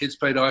because all the kids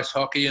played ice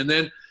hockey. And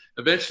then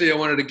eventually I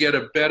wanted to get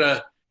a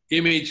better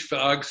image for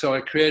UGG, so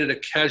I created a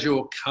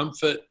casual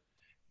comfort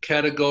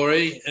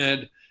category,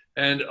 and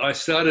I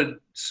started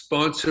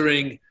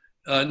sponsoring,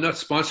 not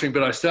sponsoring,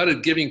 but I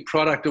started giving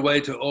product away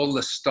to all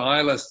the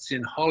stylists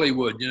in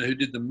Hollywood, you know, who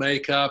did the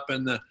makeup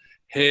and the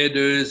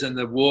hairdos and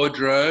the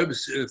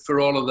wardrobes for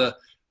all of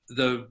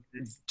the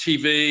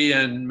TV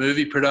and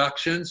movie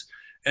productions.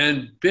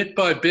 And bit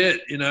by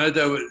bit, you know,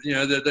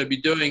 they'd be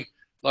doing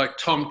like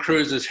Tom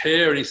Cruise's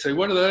hair, and he'd say,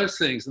 "What are those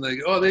things?" And they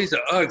go, "Oh, these are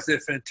Uggs. They're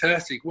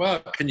fantastic. Wow,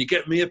 can you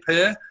get me a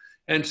pair?"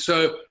 And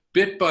so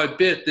bit by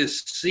bit,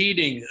 this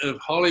seeding of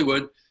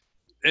Hollywood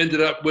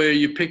ended up where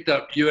you picked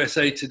up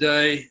USA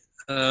Today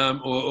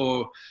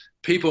or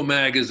People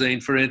magazine,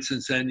 for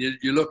instance, and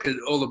you look at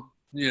all the,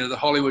 you know, the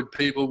Hollywood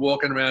people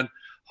walking around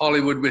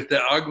Hollywood with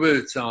their Ugg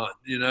boots on.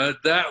 You know,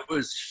 that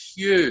was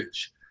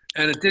huge.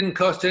 And it didn't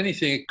cost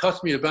anything. It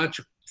cost me a bunch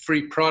of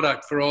free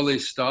product for all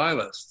these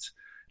stylists.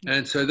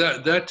 And so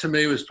that to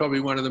me was probably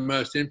one of the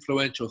most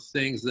influential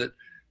things that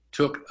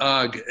took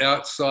UGG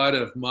outside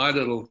of my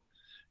little,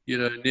 you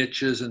know,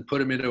 niches and put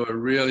them into a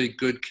really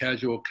good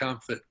casual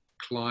comfort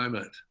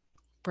climate.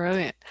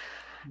 Brilliant.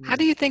 How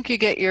do you think you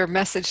get your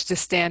message to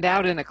stand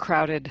out in a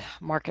crowded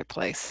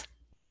marketplace?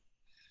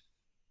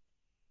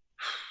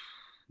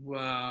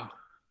 Wow.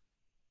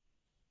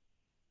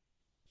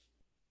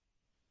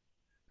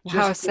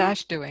 How is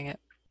Sash doing it?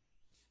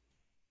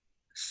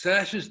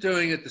 Sash is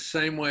doing it the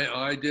same way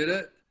I did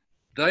it.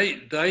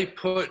 They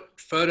put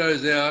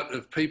photos out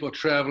of people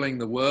traveling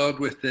the world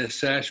with their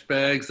Sash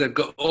bags. They've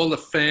got all the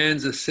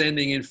fans are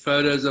sending in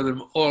photos of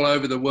them all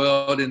over the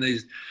world in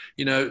these,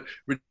 you know,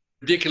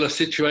 ridiculous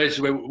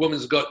situations where a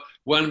woman's got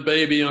one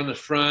baby on the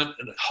front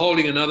and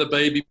holding another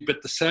baby,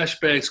 but the Sash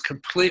bag's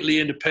completely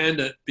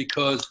independent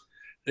because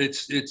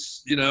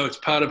it's you know, it's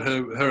part of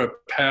her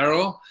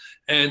apparel.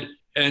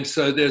 And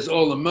so there's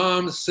all the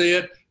moms see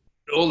it.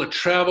 all the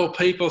travel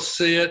people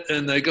see it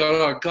and they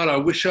go, oh God, I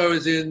wish I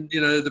was in,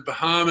 the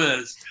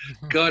Bahamas.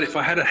 God, if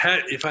I had a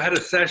hat, if I had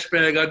a sash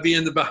bag, I'd be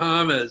in the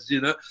Bahamas,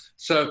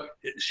 So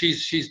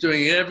she's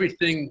doing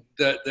everything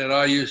that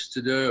I used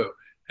to do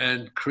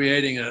and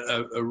creating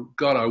a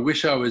God, I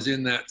wish I was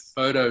in that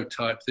photo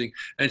type thing.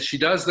 And she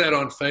does that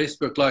on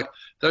Facebook, like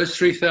those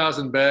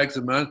 3,000 bags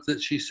a month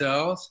that she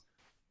sells,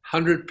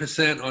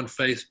 100% on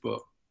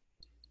Facebook.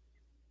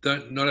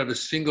 Not have a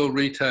single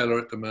retailer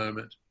at the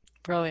moment.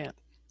 Brilliant.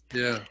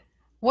 Yeah.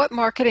 What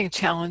marketing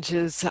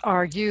challenges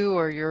are you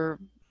or your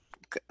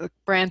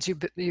brands you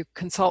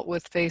consult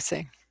with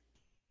facing?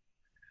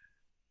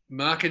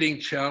 Marketing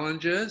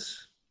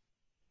challenges?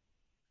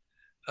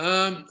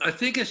 I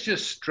think it's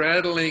just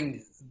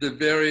straddling the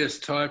various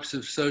types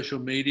of social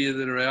media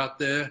that are out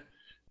there.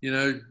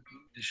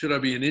 Should I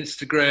be in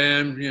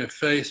Instagram,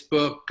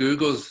 Facebook,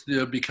 Google's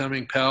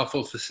becoming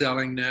powerful for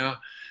selling now.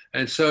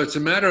 And so it's a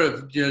matter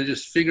of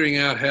just figuring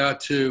out how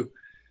to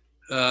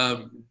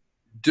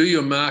do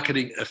your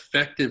marketing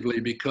effectively,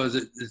 because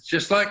it's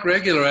just like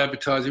regular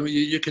advertising.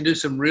 You can do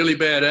some really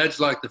bad ads,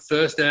 like the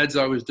first ads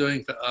I was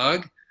doing for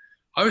UGG.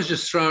 I was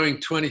just throwing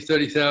 20,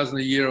 30,000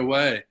 a year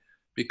away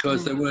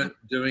because they weren't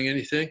doing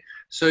anything.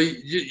 So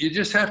you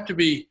just have to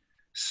be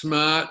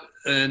smart,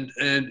 and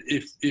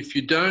if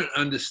you don't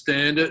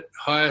understand it,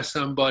 hire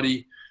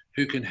somebody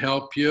who can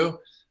help you.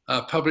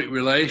 Public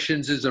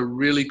relations is a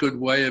really good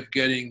way of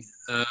getting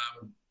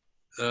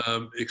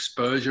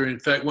exposure. In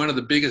fact, one of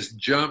the biggest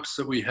jumps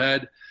that we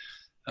had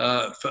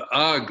for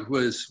UGG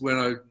was when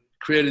I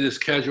created this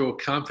casual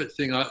comfort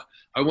thing. I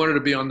wanted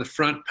to be on the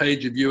front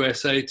page of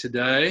USA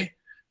Today.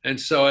 And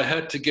so I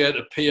had to get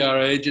a PR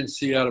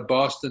agency out of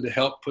Boston to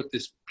help put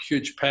this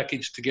huge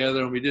package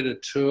together. And we did a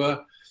tour,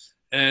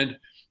 and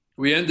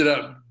we ended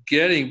up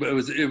getting, but it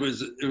was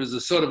a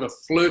sort of a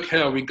fluke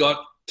how we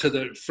got to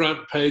the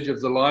front page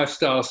of the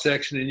lifestyle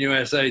section in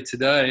USA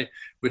Today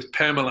with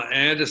Pamela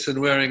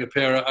Anderson wearing a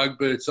pair of UGG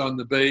boots on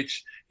the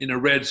beach in a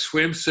red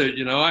swimsuit.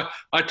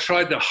 I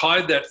tried to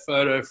hide that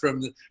photo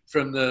from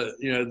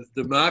the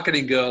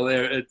marketing girl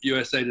there at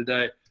USA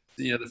Today,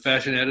 the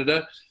fashion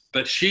editor.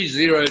 But she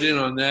zeroed in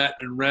on that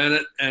and ran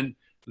it, and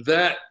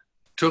that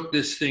took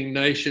this thing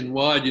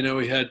nationwide.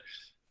 We had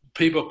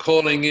people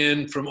calling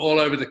in from all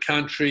over the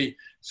country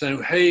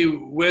saying, hey,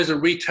 where's a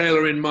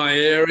retailer in my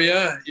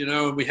area?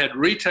 And we had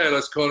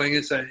retailers calling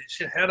in saying,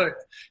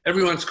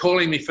 everyone's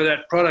calling me for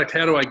that product.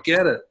 How do I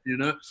get it?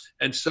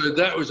 And so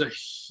that was a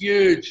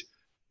huge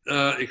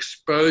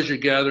exposure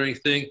gathering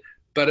thing,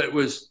 but it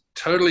was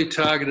totally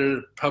targeted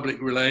at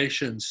public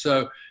relations.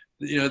 So,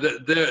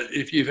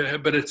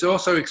 but it's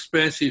also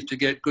expensive to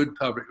get good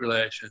public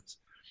relations.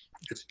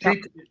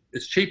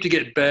 It's cheap to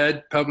get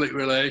bad public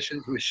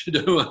relations, which you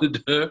don't want to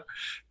do,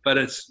 but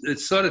it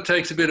sort of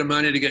takes a bit of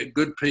money to get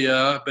good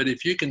PR. But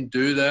if you can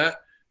do that,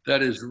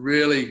 that is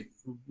really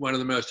one of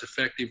the most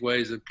effective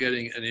ways of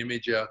getting an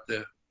image out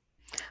there.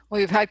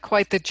 Well, you've had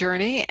quite the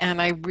journey,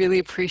 and I really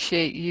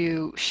appreciate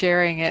you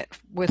sharing it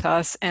with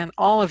us and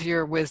all of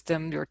your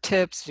wisdom, your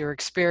tips, your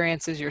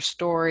experiences, your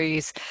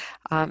stories.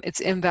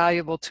 It's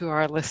invaluable to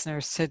our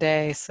listeners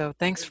today. So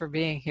thanks for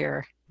being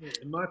here.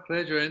 My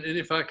pleasure. And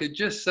if I could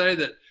just say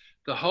that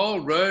the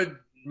whole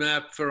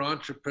roadmap for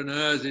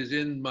entrepreneurs is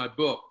in my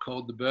book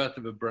called The Birth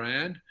of a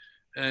Brand.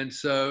 And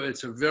so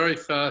it's a very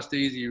fast,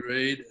 easy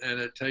read, and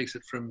it takes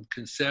it from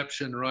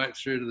conception right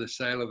through to the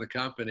sale of the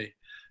company.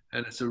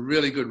 And it's a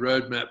really good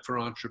roadmap for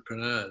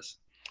entrepreneurs.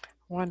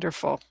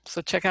 Wonderful.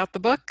 So check out the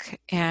book,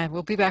 and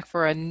we'll be back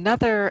for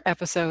another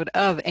episode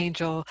of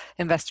Angel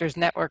Investors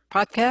Network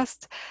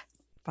podcast.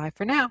 Bye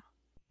for now.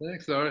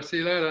 Thanks, Laura. See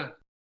you later.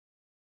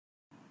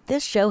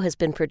 This show has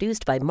been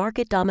produced by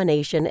Market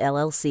Domination,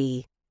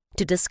 LLC.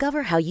 To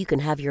discover how you can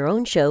have your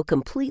own show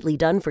completely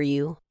done for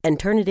you and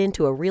turn it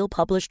into a real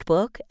published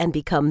book and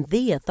become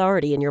the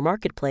authority in your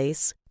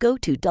marketplace, go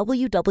to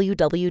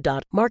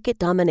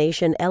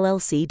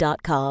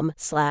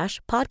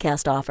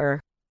www.marketdominationllc.com/podcast offer.